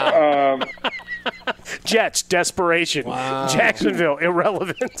 wow. Jets, desperation. Wow. Jacksonville,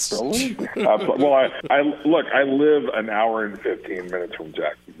 irrelevance. Absolutely. Well, I live an hour and 15 minutes from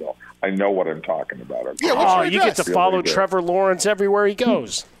Jacksonville. I know what I'm talking about. Yeah, you get to follow Trevor Lawrence everywhere he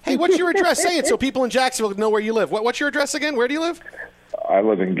goes. Hey, what's your address? Say it so people in Jacksonville know where you live. What's your address again? Where do you live? I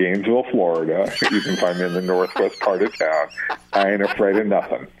live in Gainesville, Florida. You can find me in the northwest part of town. I ain't afraid of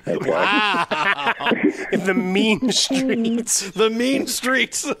nothing. Okay? Wow. In the mean streets. The mean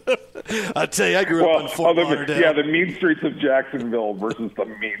streets. I tell you, I grew up in Fort Lauderdale. Yeah, the mean streets of Jacksonville versus the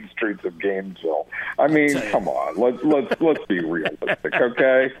mean streets of Gainesville. I mean, come on. Let's be realistic,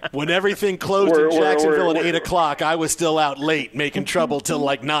 okay? When everything closed in Jacksonville at 8 o'clock, I was still out late making trouble till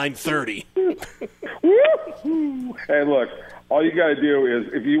like 9:30. Hey, look. All you got to do is,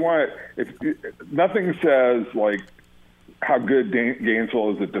 if nothing says like how good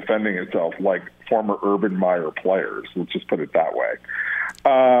Gainesville is at defending itself, like former Urban Meyer players. Let's just put it that way.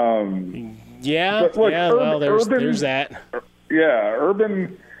 There's that. Yeah,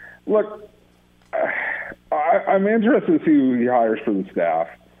 Urban. Look, I'm interested to see who he hires for the staff,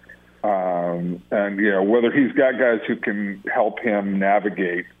 and whether he's got guys who can help him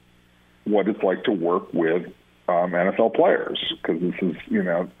navigate what it's like to work with NFL players, because this is,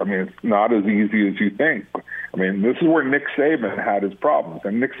 it's not as easy as you think. I mean, this is where Nick Saban had his problems,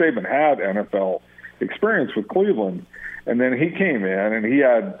 and Nick Saban had NFL experience with Cleveland, and then he came in and he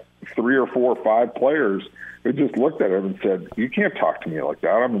had 3 or 4 or 5 players who just looked at him and said, "You can't talk to me like that."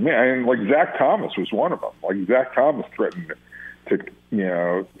 I'm a man. And like Zach Thomas was one of them. Like Zach Thomas threatened to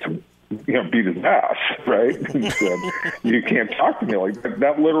beat his ass, right? He said, "You can't talk to me like that."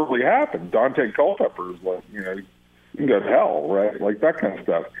 That literally happened. Dante Culpepper is like, you can go to hell, right? Like that kind of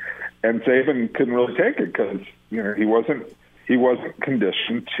stuff. And Saban couldn't really take it because, he wasn't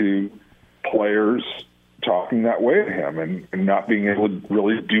conditioned to players talking that way to him and not being able to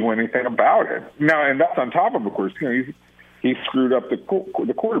really do anything about it. Now, and that's on top of course, he screwed up the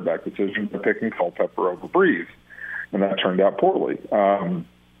quarterback decision by picking Culpepper over Breeze, and that turned out poorly.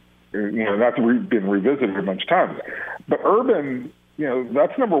 That's been revisited a bunch of times. But Urban,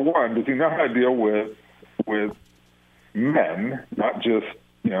 that's number one. Does he know how to deal with men, not just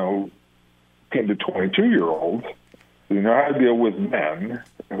 10 to 22-year-olds? Does he know how to deal with men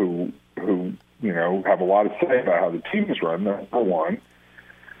who have a lot to say about how the team is run? That's number one.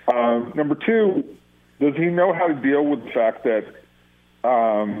 Number two, does he know how to deal with the fact that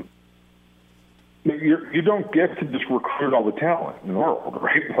you don't get to just recruit all the talent in the world,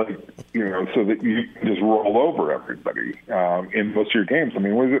 right? So that you can just roll over everybody in most of your games. I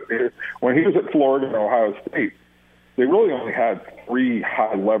mean, when he was at Florida and Ohio State, they really only had 3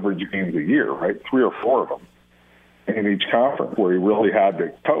 high leverage games a year, right? 3 or 4 of them in each conference where he really had to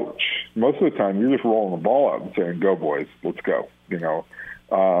coach. Most of the time, you're just rolling the ball out and saying, "Go, boys, let's go."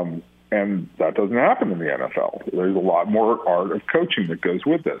 And that doesn't happen in the NFL. There's a lot more art of coaching that goes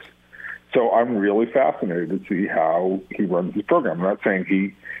with this. So I'm really fascinated to see how he runs his program. I'm not saying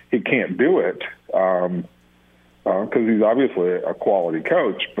he can't do it because he's obviously a quality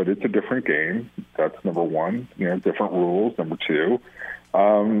coach, but it's a different game. That's number one. Different rules. Number two.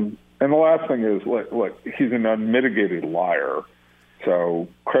 And the last thing is, look, he's an unmitigated liar, so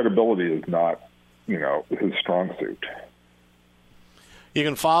credibility is not, his strong suit. You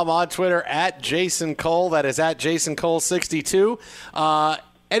can follow him on Twitter at Jason Cole. That is at Jason Cole62.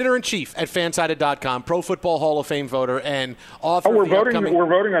 Editor-in-chief at Fansided.com, Pro Football Hall of Fame voter, and author of the upcoming... We're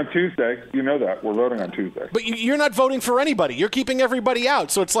voting on Tuesday. You know that. We're voting on Tuesday. But you're not voting for anybody. You're keeping everybody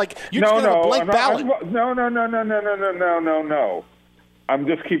out. So it's like you're just going to have a blank ballot. No. I'm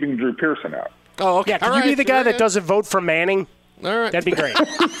just keeping Drew Pearson out. Oh, okay. Yeah, can you be the guy that doesn't vote for Manning? All right. That'd be great.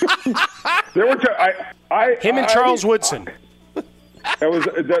 Him and Charles Woodson. It was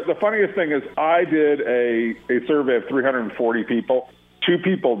the funniest thing is I did a survey of 340 people. 2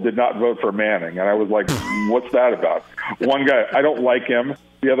 people did not vote for Manning, and I was like, "What's that about?" One guy, I don't like him.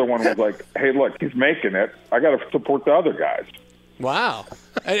 The other one was like, "Hey, look, he's making it. I got to support the other guys." Wow.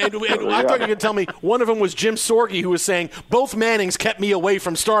 And I thought you were going to tell me one of them was Jim Sorge, who was saying, both Mannings kept me away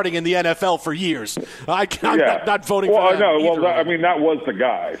from starting in the NFL for years. I'm not voting for them. That was the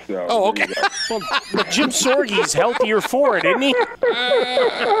guy. So. Oh, okay. But Jim Sorge's healthier for it, isn't he?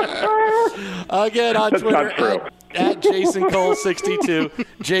 Again, on Twitter, at Jason Cole62.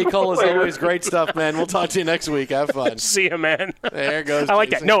 J. Cole, as always, great stuff, man. We'll talk to you next week. Have fun. See you, man. There goes I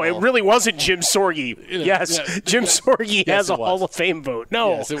like Jason that. No, Cole. it really wasn't Jim Sorge. Jim Sorge has a Hall of Fame vote. No.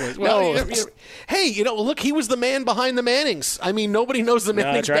 Yes, it was. Well, hey, look, he was the man behind the Mannings. I mean, nobody knows the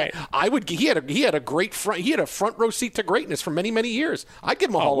Mannings. That's right. He had a great front row seat to greatness for many, many years. I'd give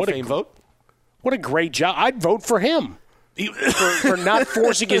him a Hall of Fame vote. What a great job. I'd vote for him. for not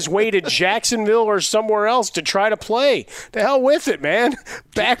forcing his way to Jacksonville or somewhere else to try to play. The hell with it, man.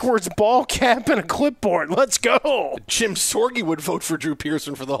 Backwards ball cap and a clipboard. Let's go. Jim Sorge would vote for Drew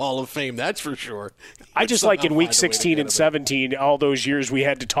Pearson for the Hall of Fame, that's for sure. I just like in week 16 and 17, all those years we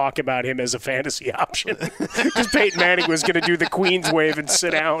had to talk about him as a fantasy option. Because Peyton Manning was going to do the Queen's wave and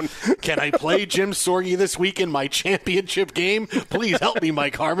sit down. Can I play Jim Sorge this week in my championship game? Please help me,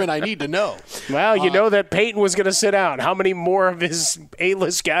 Mike Harmon. I need to know. Well, you know that Peyton was going to sit out. How many more of his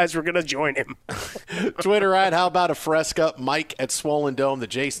A-list guys were going to join him? Twitter at How About a Fresca, Mike at Swollen Dome, the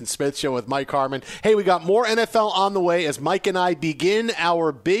Jason Smith Show with Mike Harmon. Hey, we got more NFL on the way as Mike and I begin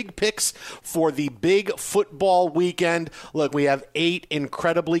our big picks for the big football weekend. Look, we have 8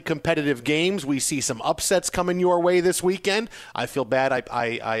 incredibly competitive games. We see some upsets coming your way this weekend. I feel bad.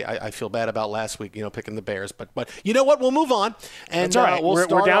 I feel bad about last week, picking the Bears. But you know what? We'll move on. And that's all right.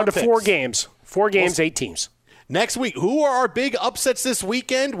 We're down to 4 games. 4 games, 8 teams. Next week, who are our big upsets this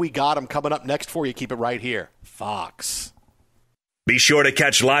weekend? We got them coming up next for you. Keep it right here. Fox. Be sure to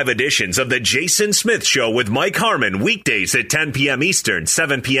catch live editions of The Jason Smith Show with Mike Harmon weekdays at 10 p.m. Eastern,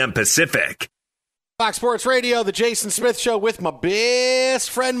 7 p.m. Pacific. Fox Sports Radio, The Jason Smith Show with my best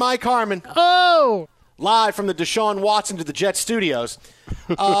friend Mike Harmon. Oh! Live from the Deshaun Watson to the Jets studios.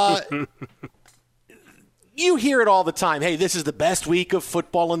 You hear it all the time. Hey, this is the best week of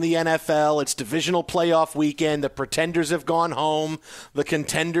football in the NFL. It's divisional playoff weekend. The pretenders have gone home. The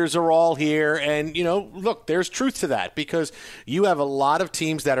contenders are all here. And, look, there's truth to that because you have a lot of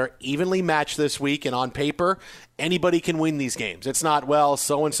teams that are evenly matched this week. And on paper, anybody can win these games. It's not, well,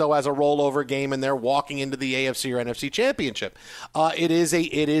 so-and-so has a rollover game and they're walking into the AFC or NFC championship. It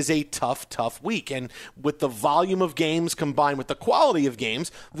is a tough week. And with the volume of games combined with the quality of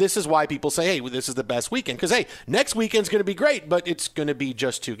games, this is why people say, hey, this is the best weekend. Because, hey, next weekend's going to be great, but it's going to be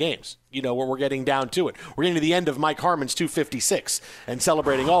just 2 games. Where we're getting down to it. We're getting to the end of Mike Harmon's 256 and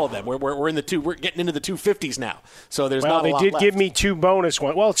celebrating all of them. We're getting into the 250s now. So there's not a lot left. Well, they did give me 2 bonus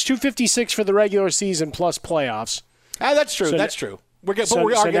ones. Well, it's 256 for the regular season plus playoffs. That's true. That's true. We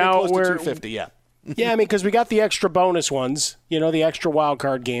are getting close to 250, yeah. Yeah, I mean, because we got the extra bonus ones, the extra wild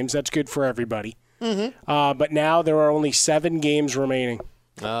card games. That's good for everybody. Mm-hmm. But now there are only 7 games remaining.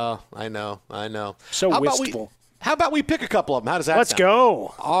 Oh, I know. So wistful. How about we pick a couple of them? How does that Let's sound?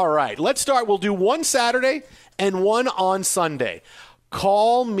 go. All right. Let's start. We'll do one Saturday and one on Sunday.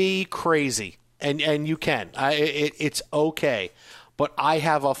 Call me crazy, and you can. It's okay. But I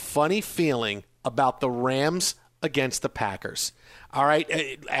have a funny feeling about the Rams against the Packers. All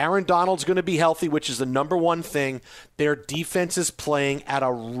right, Aaron Donald's going to be healthy, which is the number one thing. Their defense is playing at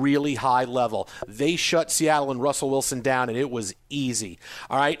a really high level. They shut Seattle and Russell Wilson down, and it was easy.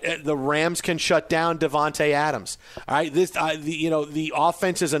 All right, the Rams can shut down Devontae Adams. All right, the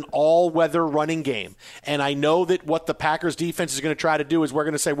offense is an all-weather running game, and I know that what the Packers defense is going to try to do is we're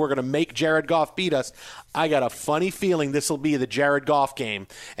going to say we're going to make Jared Goff beat us. I got a funny feeling this will be the Jared Goff game,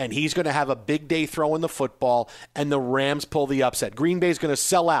 and he's going to have a big day throwing the football, and the Rams pull the upset. Green Bay's going to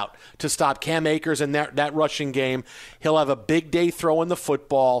sell out to stop Cam Akers in that rushing game. He'll have a big day throwing the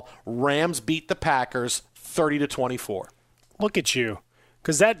football. Rams beat the Packers 30-24. Look at you.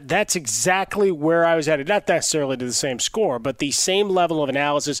 Because that's exactly where I was headed. Not necessarily to the same score, but the same level of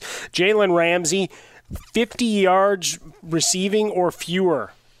analysis. Jalen Ramsey, 50 yards receiving or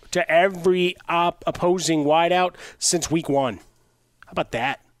fewer to every opposing wideout since week 1. How about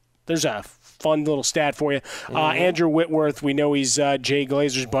that? There's a fun little stat for you. Andrew Whitworth, we know he's Jay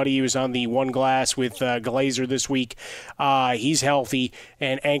Glazer's buddy. He was on the One Glass with Glazer this week. He's healthy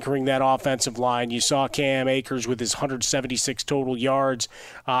and anchoring that offensive line. You saw Cam Akers with his 176 total yards.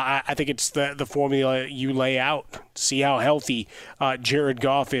 I think it's the formula you lay out. See how healthy Jared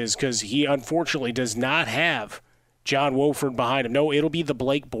Goff is, because he unfortunately does not have John Wolford behind him. No, it'll be the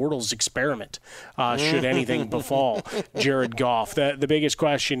Blake Bortles experiment, should anything befall Jared Goff. The biggest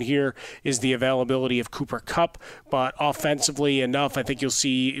question here is the availability of Cooper Kupp, but offensively enough, I think you'll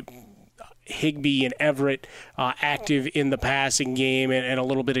see Higbee and Everett active in the passing game, and a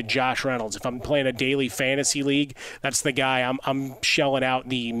little bit of Josh Reynolds. If I'm playing a daily fantasy league, that's the guy I'm shelling out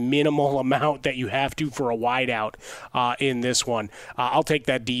the minimal amount that you have to for a wideout in this one. I'll take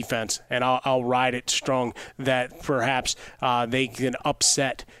that defense, and I'll ride it strong that perhaps they can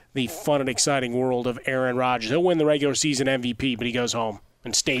upset the fun and exciting world of Aaron Rodgers. He'll win the regular season MVP, but he goes home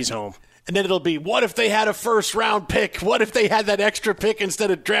and stays home. And then it'll be, what if they had a first-round pick? What if they had that extra pick instead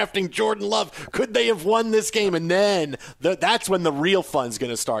of drafting Jordan Love? Could they have won this game? And then that's when the real fun's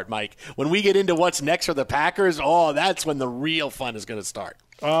going to start, Mike. When we get into what's next for the Packers, that's when the real fun is going to start.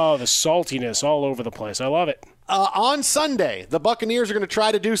 Oh, the saltiness all over the place. I love it. On Sunday, the Buccaneers are going to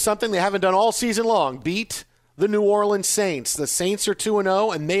try to do something they haven't done all season long, beat the New Orleans Saints. The Saints are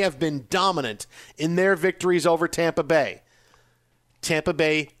 2-0, and they have been dominant in their victories over Tampa Bay. Tampa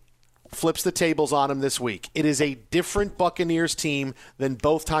Bay flips the tables on them this week. It is a different Buccaneers team than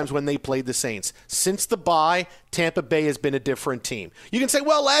both times when they played the Saints. Since the bye, Tampa Bay has been a different team. You can say,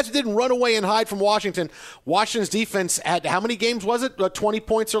 well, lads didn't run away and hide from Washington. Washington's defense had, how many games was it? 20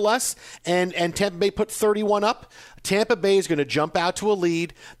 points or less? And Tampa Bay put 31 up. Tampa Bay is going to jump out to a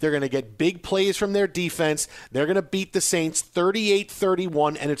lead. They're going to get big plays from their defense. They're going to beat the Saints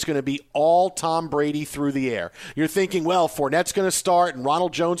 38-31, and it's going to be all Tom Brady through the air. You're thinking, well, Fournette's going to start, and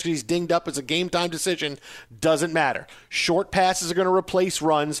Ronald Jones, because he's dinged up, as a game-time decision. Doesn't matter. Short passes are going to replace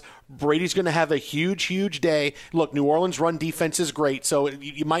runs. Brady's going to have a huge, huge day. Look, New Orleans' run defense is great, so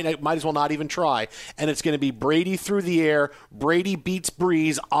you might as well not even try. And it's going to be Brady through the air. Brady beats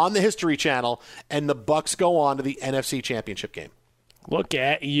Breeze on the History Channel, and the Bucs go on to the NFC Championship game. Look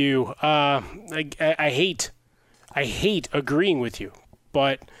at you. I hate agreeing with you,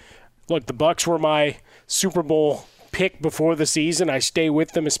 but look, the Bucs were my Super Bowl pick before the season. I stay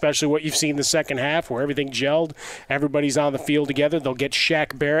with them, especially what you've seen the second half where everything gelled. Everybody's on the field together. They'll get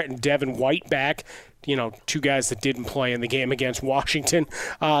Shaq Barrett and Devin White back, two guys that didn't play in the game against Washington.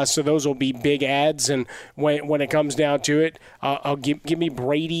 So those will be big adds. And when it comes down to it, I'll give me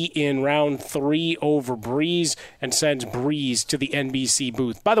Brady in round 3 over Breeze, and sends Breeze to the NBC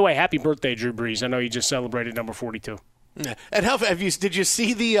booth. By the way, happy birthday, Drew Brees. I know you just celebrated number 42. And did you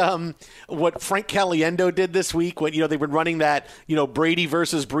see the what Frank Caliendo did this week when they were running that Brady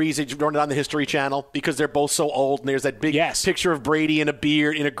versus Breeze? They run it on the History Channel because they're both so old, and there's that big picture of Brady in a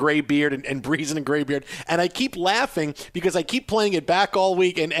beard, in a gray beard, and Breeze in a gray beard. And I keep laughing because I keep playing it back all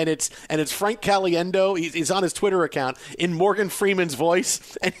week, and it's Frank Caliendo. He's on his Twitter account in Morgan Freeman's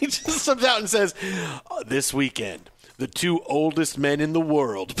voice, and he just comes out and says, "This weekend, the 2 oldest men in the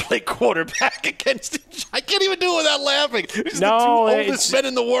world play quarterback against each other." I can't even do it without laughing. The 2 oldest men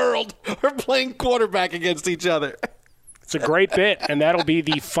in the world are playing quarterback against each other. It's a great bit, and that'll be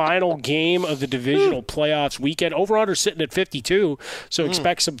the final game of the divisional playoffs weekend. Over-under sitting at 52, so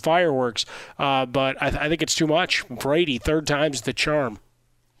expect some fireworks. But I think it's too much. Brady, third time's the charm.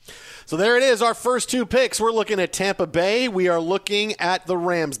 So there it is, our first two picks. We're looking at Tampa Bay. We are looking at the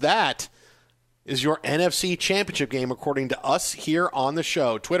Rams. That is your NFC Championship game, according to us here on the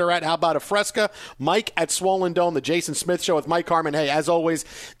show. Twitter at How About a Fresca, Mike at Swollen Dome, the Jason Smith Show with Mike Harmon. Hey, as always,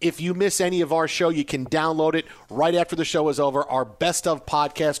 if you miss any of our show, you can download it right after the show is over. Our Best of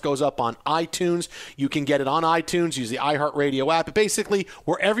podcast goes up on iTunes. You can get it on iTunes, use the iHeartRadio app. But basically,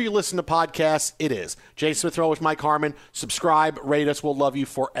 wherever you listen to podcasts, it is. Jason Smith Show with Mike Harmon. Subscribe, rate us. We'll love you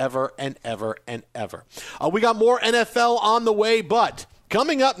forever and ever and ever. We got more NFL on the way, but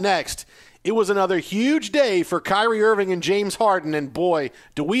coming up next, it was another huge day for Kyrie Irving and James Harden, and boy,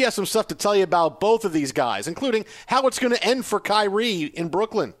 do we have some stuff to tell you about both of these guys, including how it's going to end for Kyrie in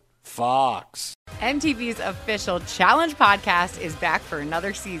Brooklyn. Fox. MTV's official Challenge podcast is back for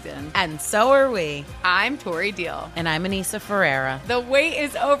another season. And so are we. I'm Tori Deal. And I'm Anissa Ferreira. The wait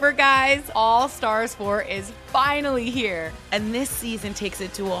is over, guys. All Stars 4 is finally here. And this season takes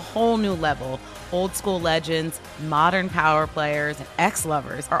it to a whole new level. Old school legends, modern power players, and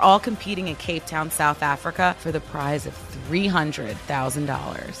ex-lovers are all competing in Cape Town, South Africa for the prize of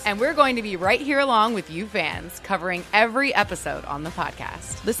 $300,000. And we're going to be right here along with you fans, covering every episode on the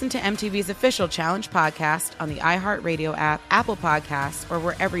podcast. Listen to MTV's official Challenge podcast on the iHeartRadio app, Apple Podcasts, or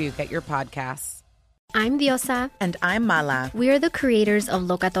wherever you get your podcasts. I'm Diosa. And I'm Mala. We are the creators of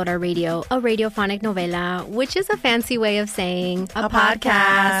Locatora Radio, a radiophonic novela, which is a fancy way of saying a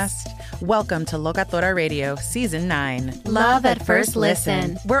podcast. Welcome to Locatora Radio, Season 9. Love at first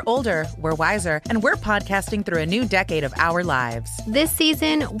listen. We're older, we're wiser, and we're podcasting through a new decade of our lives. This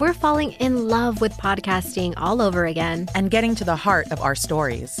season, we're falling in love with podcasting all over again. And getting to the heart of our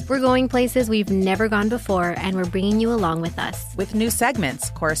stories. We're going places we've never gone before, and we're bringing you along with us. With new segments,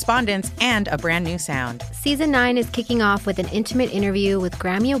 correspondence, and a brand new sound. Season 9 is kicking off with an intimate interview with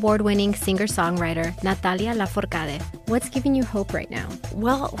Grammy Award-winning singer-songwriter Natalia Lafourcade. What's giving you hope right now?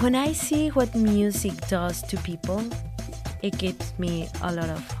 Well, when I see what music does to people, it gives me a lot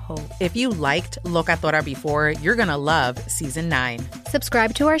of hope. If you liked Locatora before, you're going to love Season 9.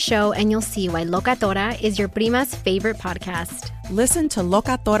 Subscribe to our show and you'll see why Locatora is your prima's favorite podcast. Listen to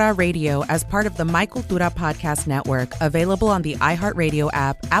Locatora Radio as part of the My Cultura Podcast Network, available on the iHeartRadio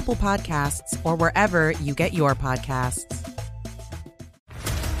app, Apple Podcasts, or wherever you get your podcasts.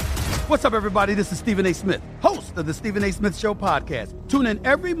 What's up, everybody? This is Stephen A. Smith, host of the Stephen A. Smith Show podcast. Tune in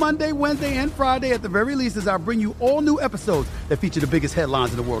every Monday, Wednesday, and Friday at the very least as I bring you all new episodes that feature the biggest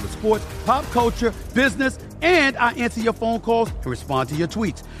headlines in the world of sports, pop culture, business, and I answer your phone calls and respond to your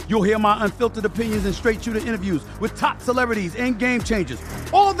tweets. You'll hear my unfiltered opinions and straight-shooter interviews with top celebrities and game changers.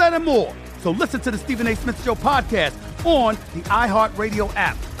 All that and more. So listen to the Stephen A. Smith Show podcast on the iHeartRadio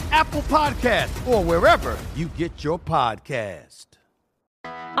app, Apple Podcasts, or wherever you get your podcast.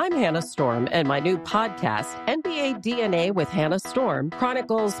 I'm Hannah Storm, and my new podcast, NBA DNA with Hannah Storm,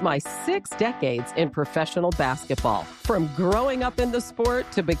 chronicles my 6 decades in professional basketball. From growing up in the sport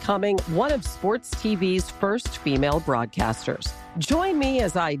to becoming one of sports TV's first female broadcasters. Join me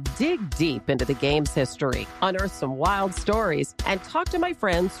as I dig deep into the game's history, unearth some wild stories, and talk to my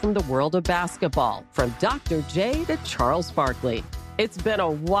friends from the world of basketball, from Dr. J to Charles Barkley. It's been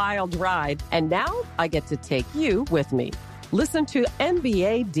a wild ride, and now I get to take you with me. Listen to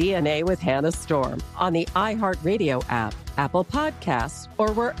NBA DNA with Hannah Storm on the iHeartRadio app, Apple Podcasts,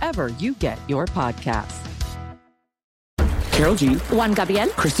 or wherever you get your podcasts. Karol G, Juan Gabriel,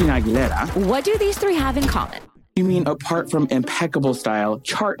 Christina Aguilera. What do these three have in common? You mean apart from impeccable style,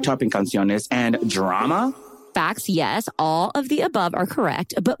 chart-topping canciones, and drama? Facts, yes, all of the above are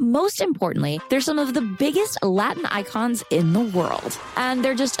correct, but most importantly, they're some of the biggest Latin icons in the world. And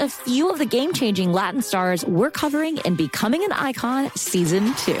they're just a few of the game-changing Latin stars we're covering in Becoming an Icon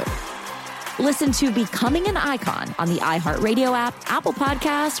Season 2. Listen to Becoming an Icon on the iHeartRadio app, Apple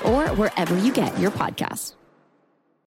Podcasts, or wherever you get your podcasts.